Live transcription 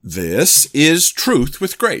This is Truth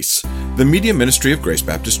with Grace, the media ministry of Grace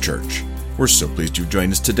Baptist Church. We're so pleased you've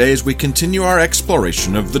joined us today as we continue our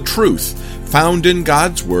exploration of the truth found in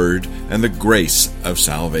God's Word and the grace of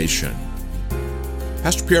salvation.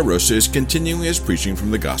 Pastor Pierre Rosa is continuing his preaching from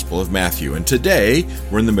the Gospel of Matthew, and today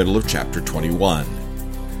we're in the middle of chapter 21.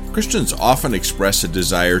 Christians often express a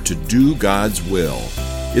desire to do God's will.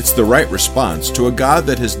 It's the right response to a God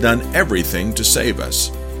that has done everything to save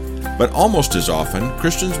us. But almost as often,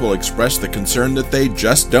 Christians will express the concern that they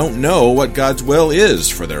just don't know what God's will is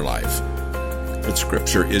for their life. But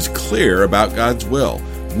Scripture is clear about God's will.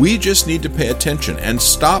 We just need to pay attention and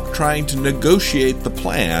stop trying to negotiate the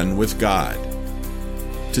plan with God.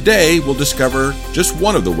 Today, we'll discover just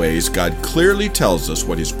one of the ways God clearly tells us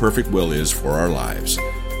what His perfect will is for our lives.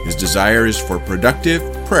 His desire is for productive,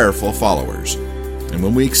 prayerful followers. And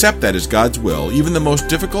when we accept that as God's will, even the most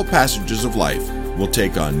difficult passages of life will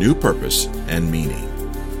take on new purpose and meaning.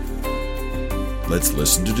 Let's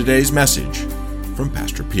listen to today's message from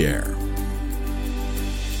Pastor Pierre.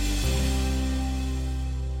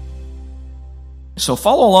 So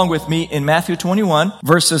follow along with me in Matthew 21,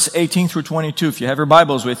 verses 18 through 22, if you have your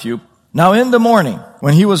Bibles with you. Now in the morning,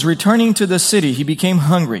 when he was returning to the city, he became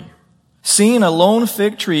hungry. Seeing a lone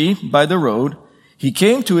fig tree by the road, he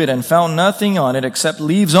came to it and found nothing on it except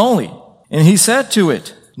leaves only. And he said to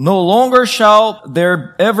it, "No longer shall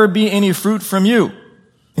there ever be any fruit from you."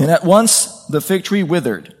 And at once the fig tree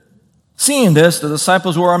withered. Seeing this, the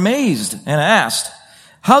disciples were amazed and asked,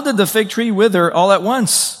 "How did the fig tree wither all at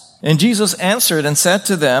once?" And Jesus answered and said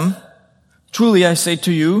to them, "Truly I say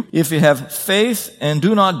to you, if you have faith and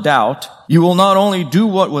do not doubt, you will not only do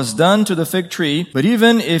what was done to the fig tree, but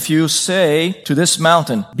even if you say to this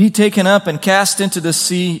mountain, 'Be taken up and cast into the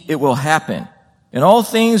sea,' it will happen. In all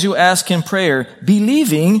things you ask in prayer,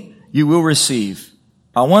 believing you will receive."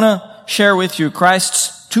 I want to share with you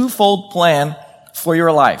Christ's twofold plan for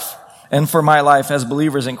your life and for my life as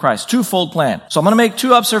believers in Christ. Twofold plan. So I'm going to make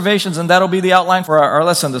two observations, and that'll be the outline for our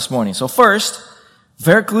lesson this morning. So first,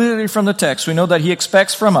 very clearly from the text, we know that he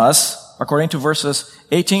expects from us, according to verses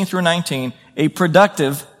 18 through 19, a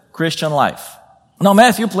productive Christian life. Now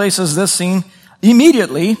Matthew places this scene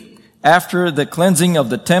immediately after the cleansing of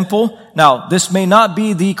the temple. Now, this may not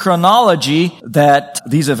be the chronology that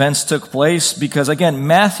these events took place, because again,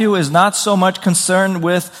 Matthew is not so much concerned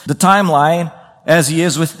with the timeline as he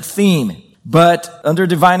is with theme. But under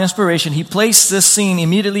divine inspiration, he placed this scene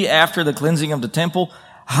immediately after the cleansing of the temple,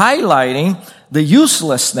 highlighting the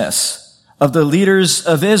uselessness of the leaders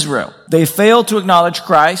of Israel. They failed to acknowledge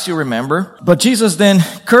Christ, you remember. But Jesus then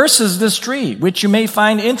curses this tree, which you may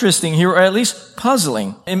find interesting here, or at least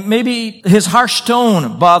puzzling. And maybe his harsh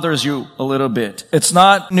tone bothers you a little bit. It's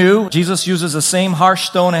not new. Jesus uses the same harsh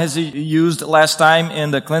tone as he used last time in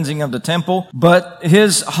the cleansing of the temple. But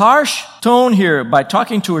his harsh tone here, by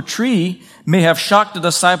talking to a tree, may have shocked the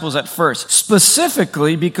disciples at first.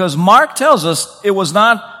 Specifically because Mark tells us it was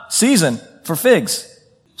not season for figs.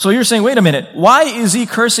 So you're saying, wait a minute, why is he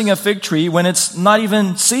cursing a fig tree when it's not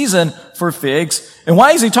even season for figs? And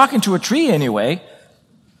why is he talking to a tree anyway?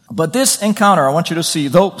 But this encounter, I want you to see,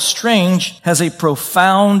 though strange, has a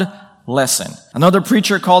profound lesson. Another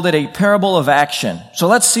preacher called it a parable of action. So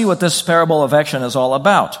let's see what this parable of action is all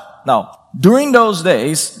about. Now, during those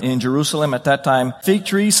days in Jerusalem at that time, fig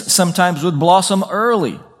trees sometimes would blossom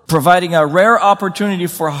early, providing a rare opportunity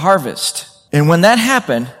for harvest. And when that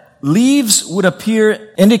happened, leaves would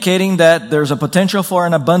appear, indicating that there's a potential for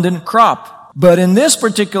an abundant crop. But in this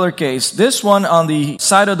particular case, this one on the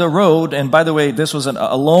side of the road, and by the way, this was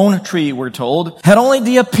a lone tree, we're told, had only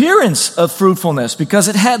the appearance of fruitfulness because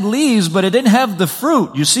it had leaves, but it didn't have the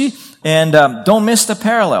fruit, you see? And don't miss the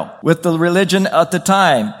parallel with the religion at the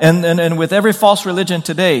time and with every false religion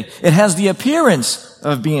today. It has the appearance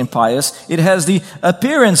of being pious. It has the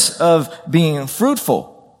appearance of being fruitful.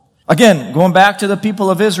 Again, going back to the people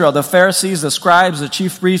of Israel, the Pharisees, the scribes, the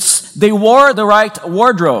chief priests, they wore the right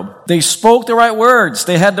wardrobe. They spoke the right words.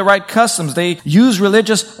 They had the right customs. They used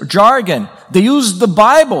religious jargon. They used the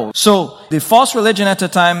Bible. So the false religion at the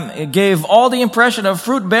time gave all the impression of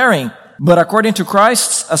fruit bearing. But according to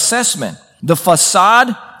Christ's assessment, the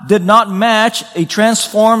facade did not match a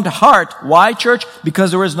transformed heart. Why, church?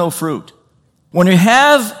 Because there was no fruit. When you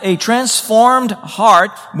have a transformed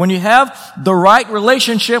heart, when you have the right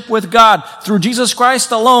relationship with God through Jesus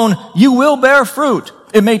Christ alone, you will bear fruit.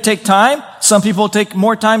 It may take time. Some people take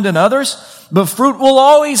more time than others, but fruit will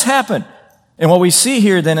always happen. And what we see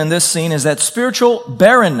here then in this scene is that spiritual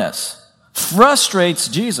barrenness frustrates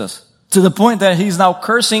Jesus to the point that he's now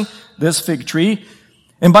cursing this fig tree.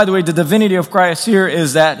 And by the way, the divinity of Christ here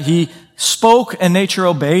is that he spoke and nature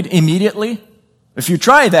obeyed immediately. If you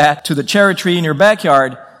try that to the cherry tree in your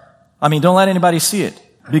backyard, don't let anybody see it,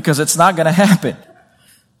 because it's not going to happen.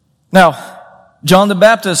 Now, John the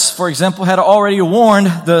Baptist, for example, had already warned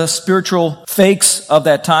the spiritual fakes of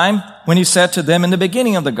that time when he said to them in the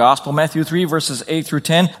beginning of the gospel, Matthew 3 verses 8 through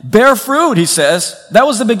 10, bear fruit, he says. That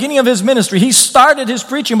was the beginning of his ministry. He started his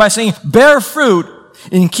preaching by saying, bear fruit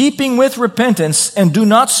in keeping with repentance, and do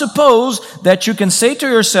not suppose that you can say to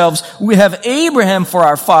yourselves, we have Abraham for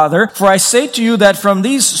our father, for I say to you that from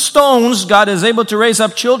these stones God is able to raise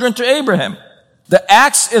up children to Abraham. The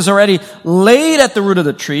axe is already laid at the root of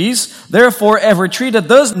the trees. Therefore, every tree that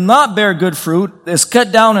does not bear good fruit is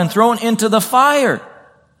cut down and thrown into the fire.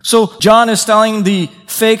 So John is telling the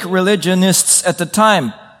fake religionists at the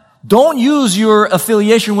time, don't use your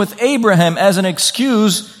affiliation with Abraham as an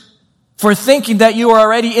excuse for thinking that you are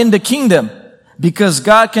already in the kingdom, because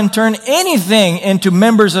God can turn anything into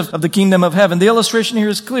members of the kingdom of heaven. The illustration here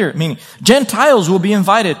is clear, meaning Gentiles will be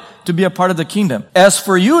invited to be a part of the kingdom. As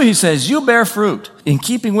for you, he says, you bear fruit in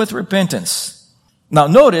keeping with repentance. Now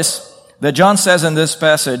notice that John says in this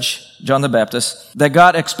passage, John the Baptist, that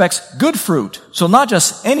God expects good fruit. So not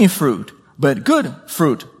just any fruit, but good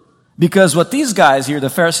fruit. Because what these guys here,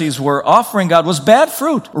 the Pharisees, were offering God was bad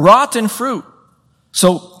fruit, rotten fruit.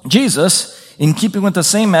 So Jesus, in keeping with the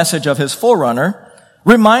same message of his forerunner,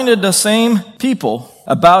 reminded the same people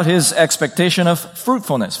about his expectation of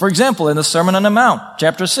fruitfulness. For example, in the Sermon on the Mount,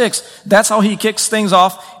 chapter 6, that's how he kicks things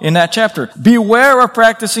off in that chapter. Beware of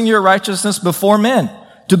practicing your righteousness before men,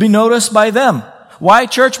 to be noticed by them. Why,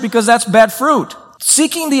 church? Because that's bad fruit.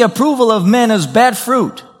 Seeking the approval of men is bad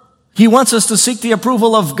fruit. He wants us to seek the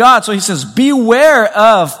approval of God. So he says, beware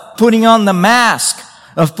of putting on the mask,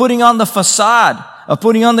 of putting on the facade, of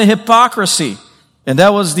putting on the hypocrisy. And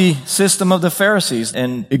that was the system of the Pharisees.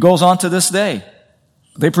 And it goes on to this day.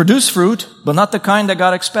 They produce fruit, but not the kind that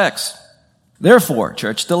God expects. Therefore,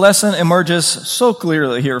 church, the lesson emerges so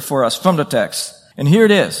clearly here for us from the text. And here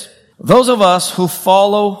it is. Those of us who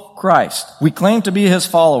follow Christ, we claim to be his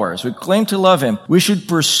followers, we claim to love him, we should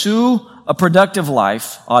pursue a productive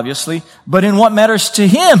life, obviously, but in what matters to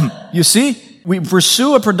him, you see? We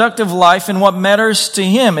pursue a productive life in what matters to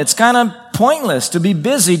him. It's kind of pointless to be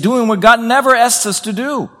busy doing what God never asks us to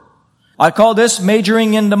do. I call this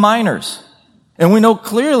majoring in the minors. And we know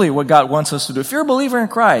clearly what God wants us to do. If you're a believer in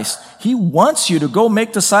Christ, he wants you to go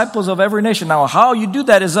make disciples of every nation. Now, how you do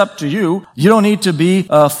that is up to you. You don't need to be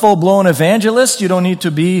a full-blown evangelist. You don't need to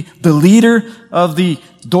be the leader of the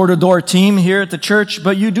door-to-door team here at the church,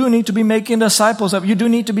 but you do need to be making disciples of, you do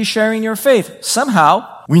need to be sharing your faith. Somehow,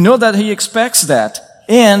 we know that he expects that.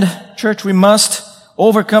 And, church, we must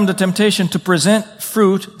overcome the temptation to present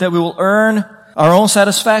fruit that we will earn our own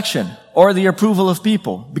satisfaction or the approval of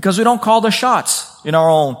people, because we don't call the shots in our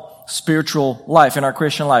own spiritual life, in our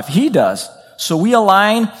Christian life. He does. So we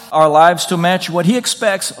align our lives to match what he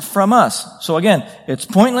expects from us. So again, it's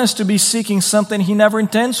pointless to be seeking something he never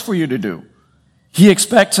intends for you to do. He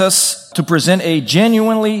expects us to present a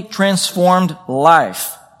genuinely transformed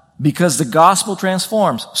life, because the gospel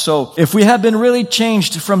transforms. So if we have been really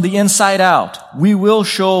changed from the inside out, we will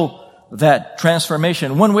show that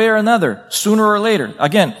transformation one way or another, sooner or later.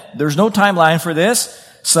 Again, there's no timeline for this.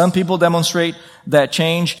 Some people demonstrate that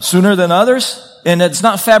change sooner than others, and it's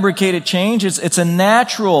not fabricated change. It's a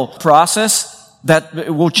natural process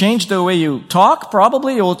that will change the way you talk,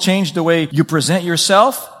 probably. It will change the way you present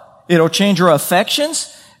yourself. It'll change your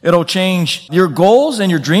affections. It'll change your goals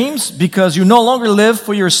and your dreams, because you no longer live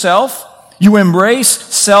for yourself. You embrace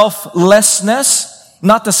selflessness,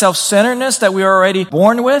 not the self-centeredness that we are already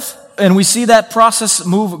born with. And we see that process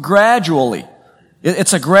move gradually.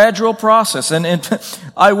 It's a gradual process. And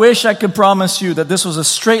I wish I could promise you that this was a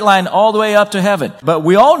straight line all the way up to heaven. But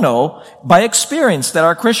we all know by experience that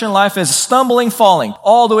our Christian life is stumbling, falling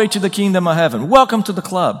all the way to the kingdom of heaven. Welcome to the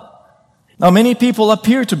club. Now, many people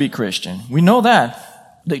appear to be Christian. We know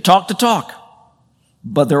that. They talk the talk,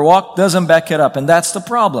 but their walk doesn't back it up. And that's the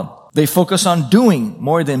problem. They focus on doing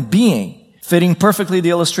more than being, fitting perfectly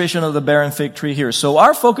the illustration of the barren fig tree here. So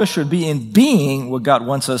our focus should be in being what God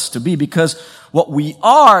wants us to be, because what we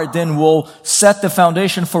are then will set the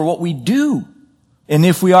foundation for what we do. And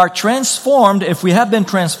if we are transformed, if we have been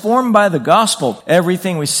transformed by the gospel,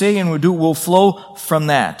 everything we say and we do will flow from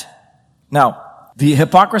that. Now, the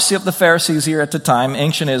hypocrisy of the Pharisees here at the time,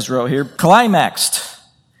 ancient Israel here, climaxed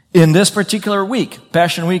in this particular week,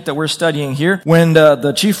 Passion Week that we're studying here, when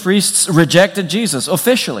the chief priests rejected Jesus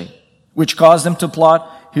officially, which caused them to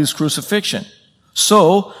plot his crucifixion.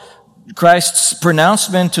 So, Christ's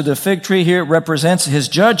pronouncement to the fig tree here represents his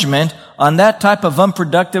judgment on that type of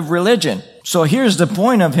unproductive religion. So here's the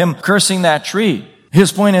point of him cursing that tree.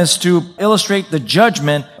 His point is to illustrate the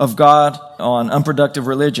judgment of God on unproductive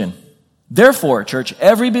religion. Therefore, church,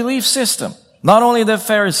 every belief system, not only the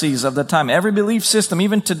Pharisees of the time, every belief system,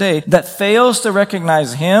 even today, that fails to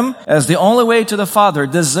recognize Him as the only way to the Father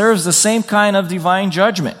deserves the same kind of divine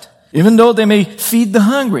judgment. Even though they may feed the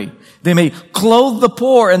hungry, they may clothe the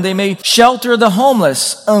poor, and they may shelter the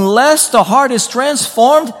homeless, unless the heart is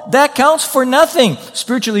transformed, that counts for nothing.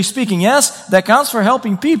 Spiritually speaking, yes, that counts for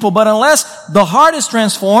helping people, but unless the heart is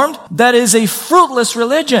transformed, that is a fruitless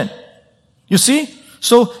religion. You see?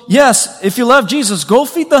 So, yes, if you love Jesus, go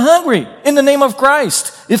feed the hungry in the name of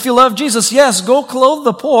Christ. If you love Jesus, yes, go clothe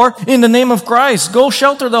the poor in the name of Christ. Go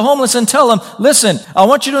shelter the homeless and tell them, listen, I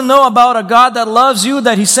want you to know about a God that loves you,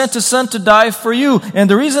 that He sent His Son to die for you. And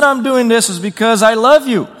the reason I'm doing this is because I love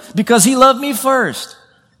you, because He loved me first.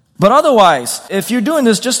 But otherwise, if you're doing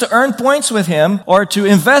this just to earn points with Him or to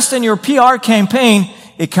invest in your PR campaign,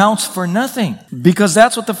 it counts for nothing. Because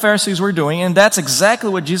that's what the Pharisees were doing, and that's exactly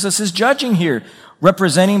what Jesus is judging here,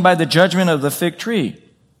 representing by the judgment of the fig tree.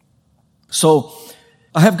 So,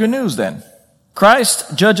 I have good news then.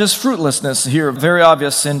 Christ judges fruitlessness here, very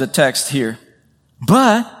obvious in the text here.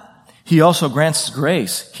 But He also grants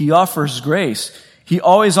grace. He offers grace. He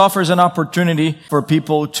always offers an opportunity for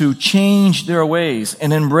people to change their ways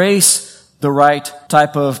and embrace the right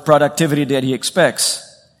type of productivity that He expects.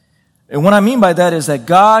 And what I mean by that is that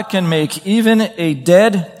God can make even a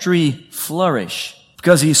dead tree flourish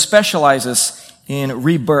because He specializes in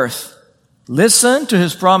rebirth. Listen to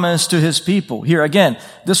His promise to His people. Here again,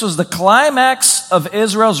 this was the climax of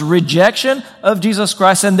Israel's rejection of Jesus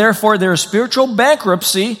Christ and therefore their spiritual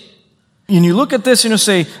bankruptcy. And you look at this and you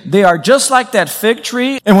say, they are just like that fig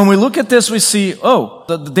tree. And when we look at this, we see,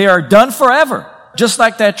 they are done forever. Just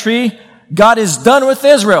like that tree, God is done with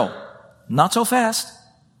Israel. Not so fast.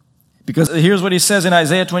 Because here's what He says in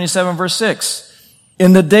Isaiah 27 verse 6.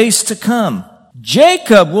 In the days to come,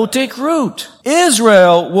 Jacob will take root.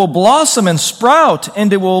 Israel will blossom and sprout, and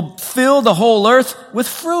they will fill the whole earth with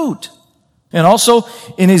fruit. And also,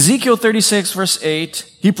 in Ezekiel 36 verse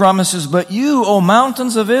 8, He promises, but you, O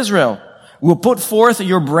mountains of Israel, will put forth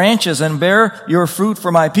your branches and bear your fruit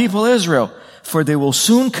for my people Israel, for they will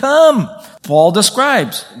soon come. Paul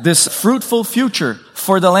describes this fruitful future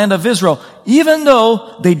for the land of Israel, even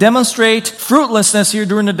though they demonstrate fruitlessness here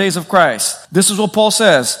during the days of Christ. This is what Paul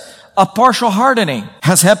says. A partial hardening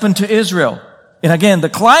has happened to Israel. And again, the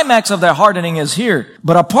climax of that hardening is here.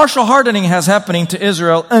 But a partial hardening has happening to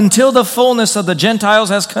Israel until the fullness of the Gentiles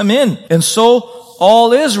has come in. And so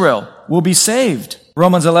all Israel will be saved.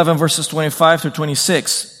 Romans 11 verses 25 through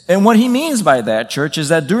 26. And what he means by that, church, is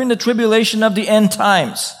that during the tribulation of the end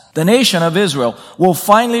times, the nation of Israel will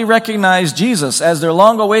finally recognize Jesus as their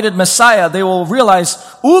long-awaited Messiah. They will realize,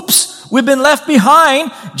 oops, we've been left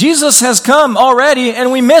behind. Jesus has come already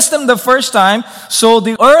and we missed Him the first time. So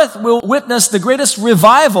the earth will witness the greatest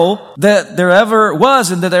revival that there ever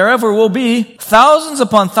was and that there ever will be. Thousands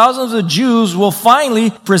upon thousands of Jews will finally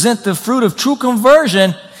present the fruit of true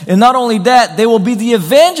conversion. And not only that, they will be the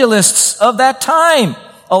evangelists of that time,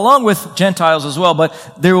 along with Gentiles as well. But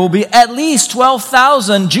there will be at least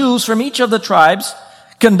 12,000 Jews from each of the tribes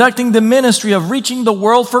conducting the ministry of reaching the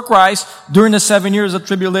world for Christ during the 7 years of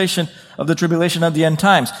the tribulation of the end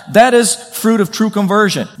times. That is fruit of true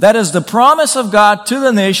conversion. That is the promise of God to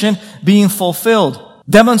the nation being fulfilled,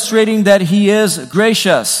 demonstrating that He is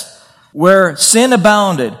gracious. Where sin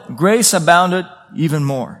abounded, grace abounded even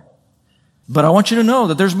more. But I want you to know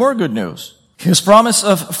that there's more good news. His promise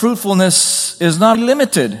of fruitfulness is not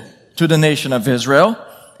limited to the nation of Israel.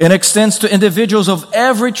 It extends to individuals of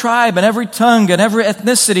every tribe and every tongue and every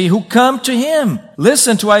ethnicity who come to Him.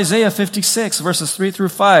 Listen to Isaiah 56 verses 3 through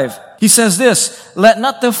 5. He says this, let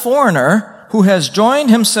not the foreigner who has joined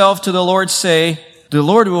himself to the Lord say, the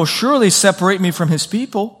Lord will surely separate me from His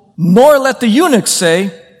people. Nor let the eunuch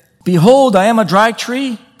say, behold, I am a dry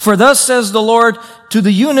tree. For thus says the Lord to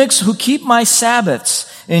the eunuchs who keep my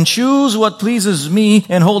Sabbaths, and choose what pleases me,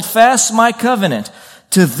 and hold fast my covenant.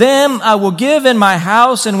 To them I will give in my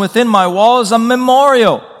house and within my walls a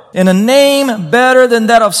memorial, and a name better than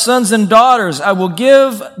that of sons and daughters. I will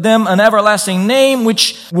give them an everlasting name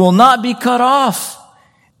which will not be cut off.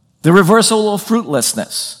 The reversal of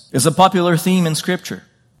fruitlessness is a popular theme in Scripture.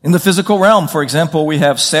 In the physical realm, for example, we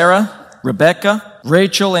have Sarah, Rebecca,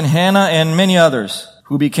 Rachel, and Hannah, and many others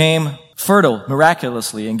who became fertile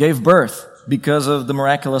miraculously and gave birth because of the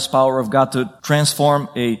miraculous power of God to transform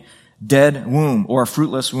a dead womb or a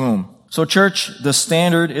fruitless womb. So church, the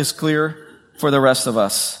standard is clear for the rest of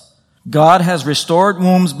us. God has restored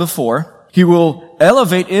wombs before. He will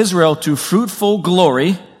elevate Israel to fruitful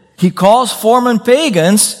glory. He calls former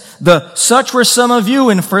pagans Such were some of you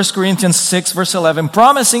in 1 Corinthians 6 verse 11,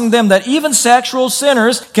 promising them that even sexual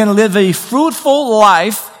sinners can live a fruitful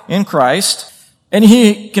life in Christ, and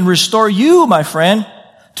He can restore you, my friend,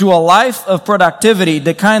 to a life of productivity,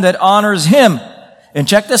 the kind that honors Him. And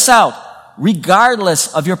check this out,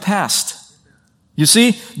 regardless of your past. You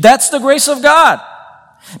see, that's the grace of God.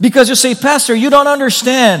 Because you say, Pastor, you don't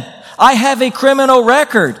understand. I have a criminal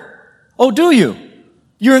record. Oh, do you?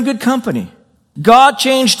 You're in good company. God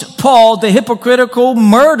changed Paul, the hypocritical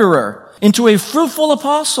murderer, into a fruitful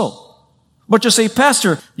apostle. But you say,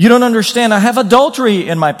 Pastor, you don't understand. I have adultery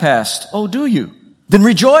in my past. Oh, do you? Then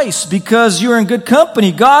rejoice because you're in good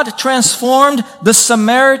company. God transformed the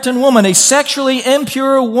Samaritan woman, a sexually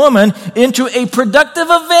impure woman, into a productive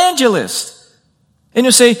evangelist. And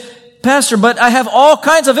you say, Pastor, but I have all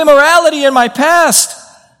kinds of immorality in my past.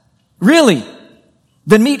 Really?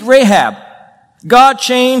 Then meet Rahab. God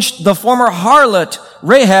changed the former harlot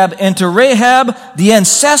Rahab into Rahab, the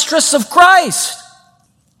ancestress of Christ.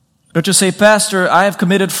 Don't you say, Pastor, I have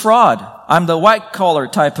committed fraud. I'm the white-collar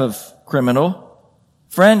type of criminal.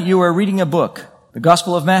 Friend, you are reading a book, the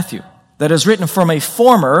Gospel of Matthew, that is written from a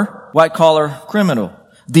former white-collar criminal.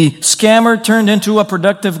 The scammer turned into a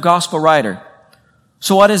productive gospel writer.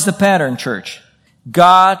 So what is the pattern, church?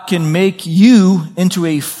 God can make you into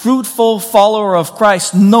a fruitful follower of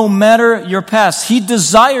Christ no matter your past. He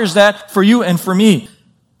desires that for you and for me.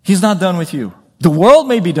 He's not done with you. The world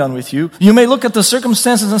may be done with you. You may look at the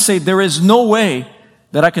circumstances and say, there is no way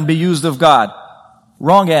that I can be used of God.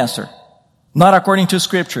 Wrong answer. Not according to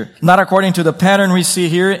Scripture. Not according to the pattern we see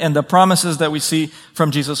here and the promises that we see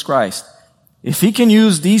from Jesus Christ. If He can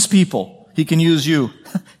use these people, He can use you.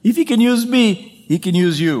 If He can use me, He can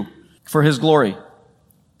use you for His glory.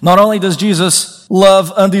 Not only does Jesus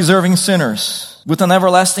love undeserving sinners with an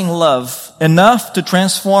everlasting love, enough to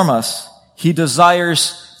transform us, He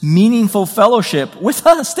desires meaningful fellowship with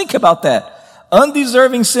us. Think about that.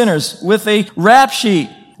 Undeserving sinners with a rap sheet,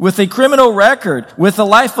 with a criminal record, with a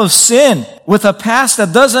life of sin, with a past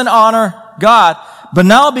that doesn't honor God. But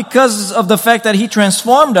now because of the fact that He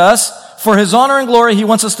transformed us, for His honor and glory, He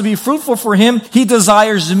wants us to be fruitful for Him. He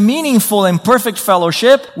desires meaningful and perfect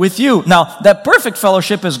fellowship with you. Now, that perfect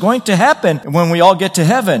fellowship is going to happen when we all get to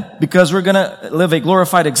heaven, because we're going to live a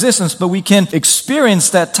glorified existence, but we can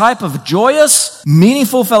experience that type of joyous,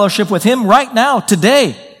 meaningful fellowship with Him right now,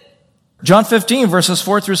 today. John 15 verses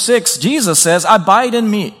 4 through 6, Jesus says, abide in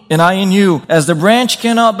me, and I in you. As the branch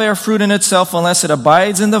cannot bear fruit in itself unless it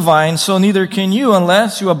abides in the vine, so neither can you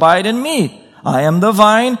unless you abide in me. I am the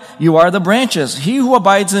vine, you are the branches. He who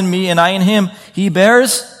abides in me and I in him, he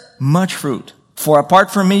bears much fruit. For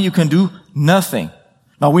apart from me, you can do nothing.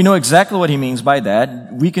 Now we know exactly what he means by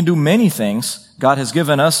that. We can do many things. God has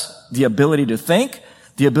given us the ability to think,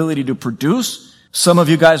 the ability to produce. Some of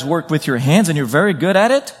you guys work with your hands and you're very good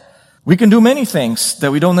at it. We can do many things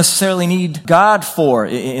that we don't necessarily need God for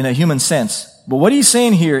in a human sense. But what he's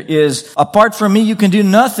saying here is, apart from me, you can do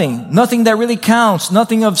nothing. Nothing that really counts.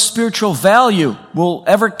 Nothing of spiritual value will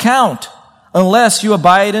ever count unless you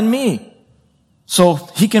abide in me. So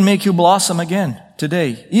he can make you blossom again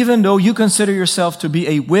today, even though you consider yourself to be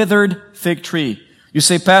a withered fig tree. You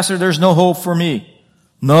say, Pastor, there's no hope for me.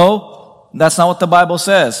 No, that's not what the Bible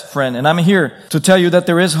says, friend. And I'm here to tell you that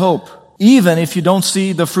there is hope, even if you don't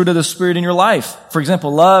see the fruit of the Spirit in your life. For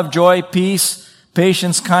example, love, joy, peace,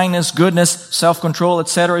 patience, kindness, goodness, self-control,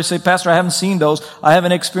 etc. You say, Pastor, I haven't seen those. I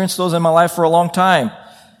haven't experienced those in my life for a long time.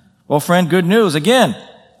 Well, friend, good news. Again,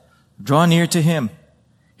 draw near to Him.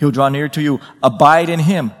 He'll draw near to you. Abide in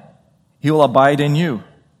Him. He will abide in you.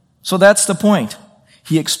 So that's the point.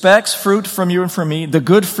 He expects fruit from you and from me, the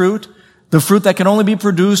good fruit, the fruit that can only be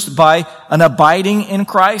produced by an abiding in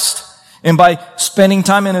Christ. And by spending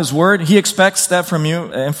time in His Word, He expects that from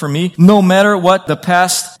you and from me, no matter what the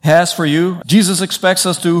past has for you. Jesus expects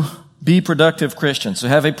us to be productive Christians, to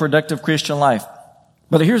have a productive Christian life.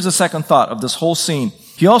 But here's the second thought of this whole scene.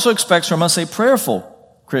 He also expects from us a prayerful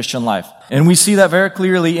Christian life. And we see that very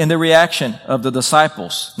clearly in the reaction of the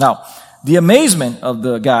disciples. Now, the amazement of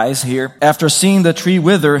the guys here, after seeing the tree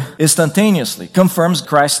wither instantaneously, confirms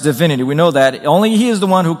Christ's divinity. We know that only He is the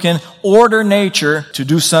one who can order nature to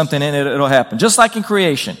do something and it'll happen. Just like in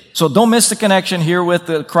creation. So don't miss the connection here with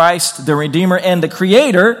the Christ, the Redeemer, and the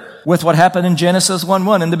Creator with what happened in Genesis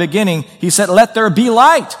 1:1. In the beginning, He said, let there be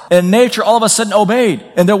light. And nature all of a sudden obeyed.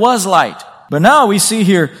 And there was light. But now we see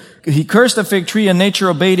here, He cursed the fig tree and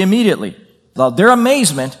nature obeyed immediately. Now their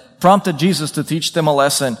amazement prompted Jesus to teach them a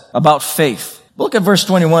lesson about faith. Look at verse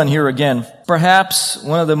 21 here again. Perhaps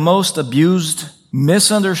one of the most abused,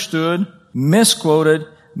 misunderstood, misquoted,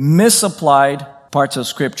 misapplied parts of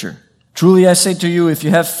Scripture. Truly I say to you, if you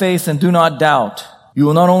have faith and do not doubt, you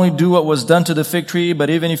will not only do what was done to the fig tree, but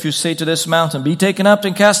even if you say to this mountain, be taken up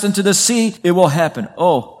and cast into the sea, it will happen.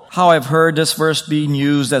 Oh, how I've heard this verse being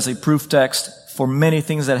used as a proof text for many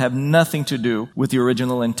things that have nothing to do with the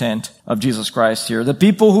original intent of Jesus Christ here. The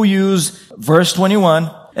people who use verse 21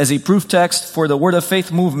 as a proof text for the Word of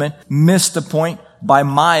Faith movement missed the point by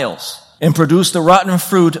miles and produced the rotten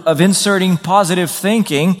fruit of inserting positive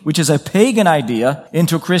thinking, which is a pagan idea,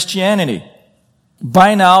 into Christianity.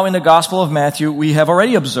 By now, in the Gospel of Matthew, we have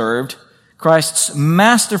already observed Christ's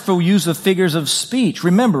masterful use of figures of speech.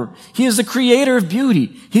 Remember, He is the creator of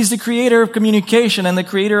beauty. He's the creator of communication and the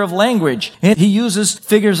creator of language. And He uses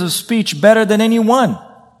figures of speech better than anyone.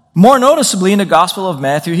 More noticeably, in the Gospel of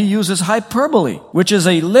Matthew, He uses hyperbole, which is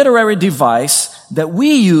a literary device that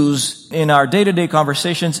we use in our day-to-day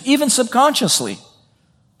conversations, even subconsciously.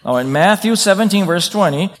 Now, in Matthew 17, verse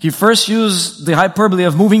 20, He first used the hyperbole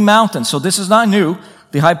of moving mountains. So this is not new,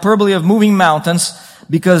 the hyperbole of moving mountains,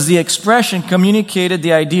 because the expression communicated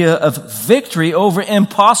the idea of victory over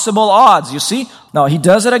impossible odds. You see? Now, He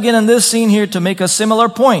does it again in this scene here to make a similar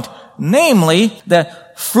point, namely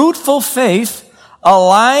that fruitful faith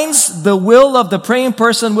aligns the will of the praying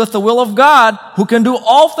person with the will of God, who can do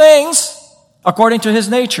all things according to His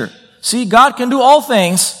nature. See, God can do all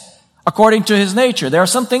things according to His nature. There are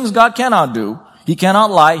some things God cannot do. He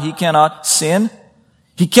cannot lie. He cannot sin.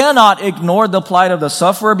 He cannot ignore the plight of the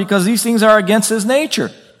sufferer because these things are against His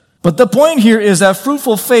nature. But the point here is that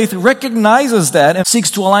fruitful faith recognizes that and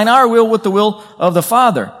seeks to align our will with the will of the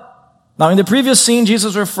Father. Now, in the previous scene,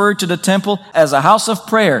 Jesus referred to the temple as a house of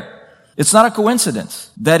prayer. It's not a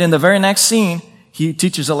coincidence that in the very next scene, He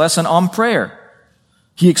teaches a lesson on prayer.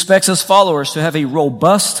 He expects His followers to have a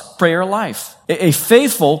robust prayer life, a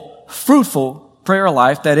faithful, fruitful prayer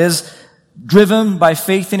life that is driven by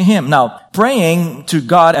faith in Him. Now, praying to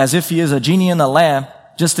God as if He is a genie in a lamp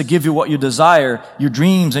just to give you what you desire, your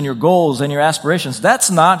dreams and your goals and your aspirations,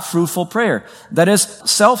 that's not fruitful prayer. That is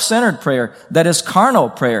self-centered prayer. That is carnal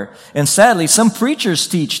prayer. And sadly, some preachers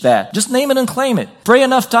teach that. Just name it and claim it. Pray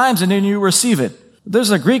enough times and then you receive it.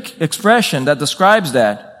 There's a Greek expression that describes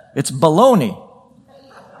that. It's baloney.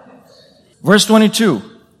 Verse 22.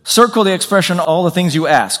 Circle the expression, all the things you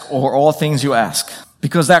ask, or all things you ask.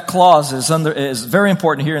 Because that clause is very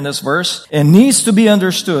important here in this verse and needs to be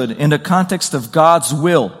understood in the context of God's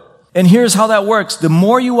will. And here's how that works. The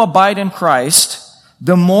more you abide in Christ,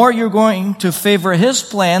 the more you're going to favor His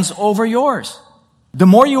plans over yours. The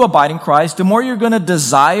more you abide in Christ, the more you're going to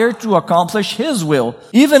desire to accomplish His will,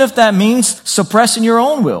 even if that means suppressing your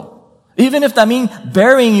own will. Even if that means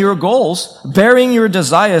burying your goals, burying your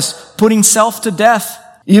desires, putting self to death.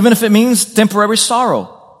 Even if it means temporary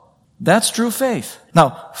sorrow. That's true faith.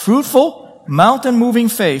 Now, fruitful, mountain-moving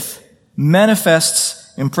faith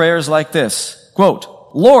manifests in prayers like this. Quote,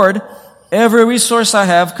 Lord, every resource I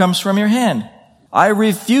have comes from your hand. I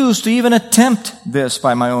refuse to even attempt this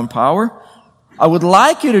by my own power. I would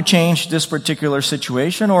like you to change this particular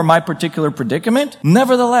situation or my particular predicament.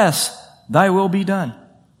 Nevertheless, thy will be done.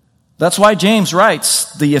 That's why James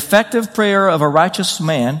writes, the effective prayer of a righteous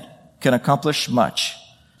man can accomplish much.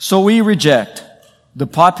 So we reject the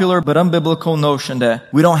popular but unbiblical notion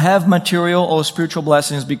that we don't have material or spiritual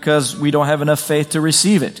blessings because we don't have enough faith to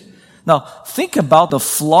receive it. Now, think about the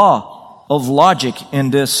flaw of logic in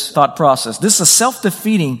this thought process. This is a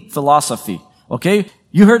self-defeating philosophy. Okay?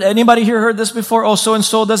 Anybody here heard this before? Oh,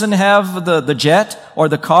 so-and-so doesn't have the jet or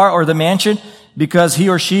the car or the mansion because he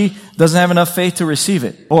or she doesn't have enough faith to receive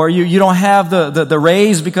it. Or you don't have the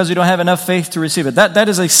raise because you don't have enough faith to receive it. That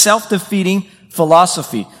is a self-defeating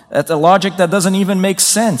philosophy. That's a logic that doesn't even make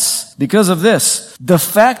sense. Because of this, the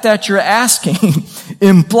fact that you're asking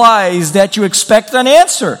implies that you expect an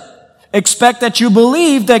answer. Expect that you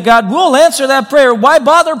believe that God will answer that prayer. Why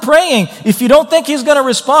bother praying if you don't think He's going to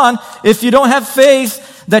respond? If you don't have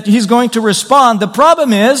faith that He's going to respond? The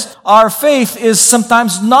problem is our faith is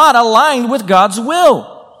sometimes not aligned with God's will.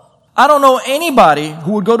 I don't know anybody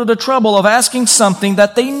who would go to the trouble of asking something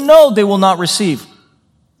that they know they will not receive.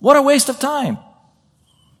 What a waste of time.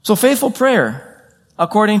 So faithful prayer,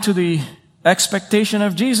 according to the expectation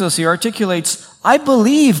of Jesus, He articulates, I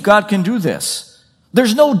believe God can do this.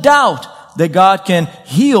 There's no doubt that God can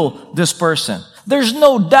heal this person. There's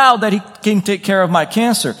no doubt that He can take care of my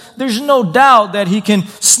cancer. There's no doubt that He can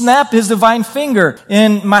snap His divine finger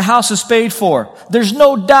and my house is paid for. There's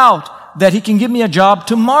no doubt that He can give me a job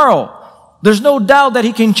tomorrow. There's no doubt that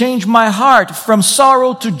He can change my heart from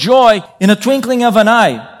sorrow to joy in a twinkling of an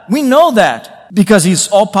eye. We know that because He's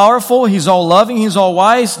all powerful, He's all loving, He's all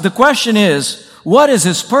wise. The question is, What is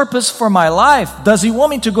His purpose for my life? Does He want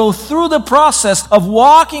me to go through the process of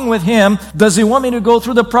walking with Him? Does He want me to go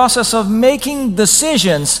through the process of making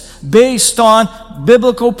decisions based on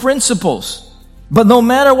biblical principles? But no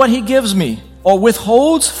matter what He gives me or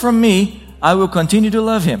withholds from me, I will continue to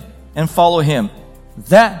love Him and follow Him.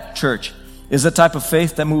 That, church, is the type of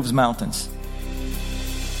faith that moves mountains.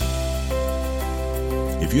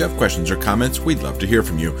 If you have questions or comments, we'd love to hear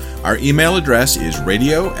from you. Our email address is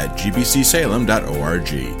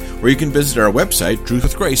radio@gbcsalem.org, or you can visit our website,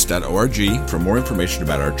 truthwithgrace.org, for more information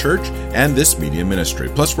about our church and this media ministry.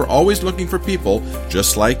 Plus, we're always looking for people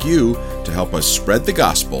just like you to help us spread the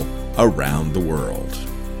gospel around the world.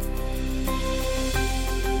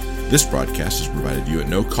 This broadcast is provided to you at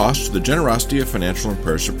no cost through the generosity of financial and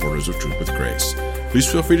prayer supporters of Truth with Grace. Please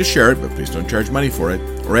feel free to share it, but please don't charge money for it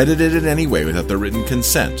or edit it in any way without the written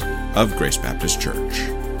consent of Grace Baptist Church.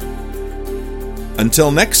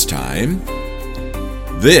 Until next time,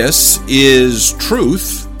 this is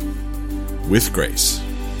Truth with Grace.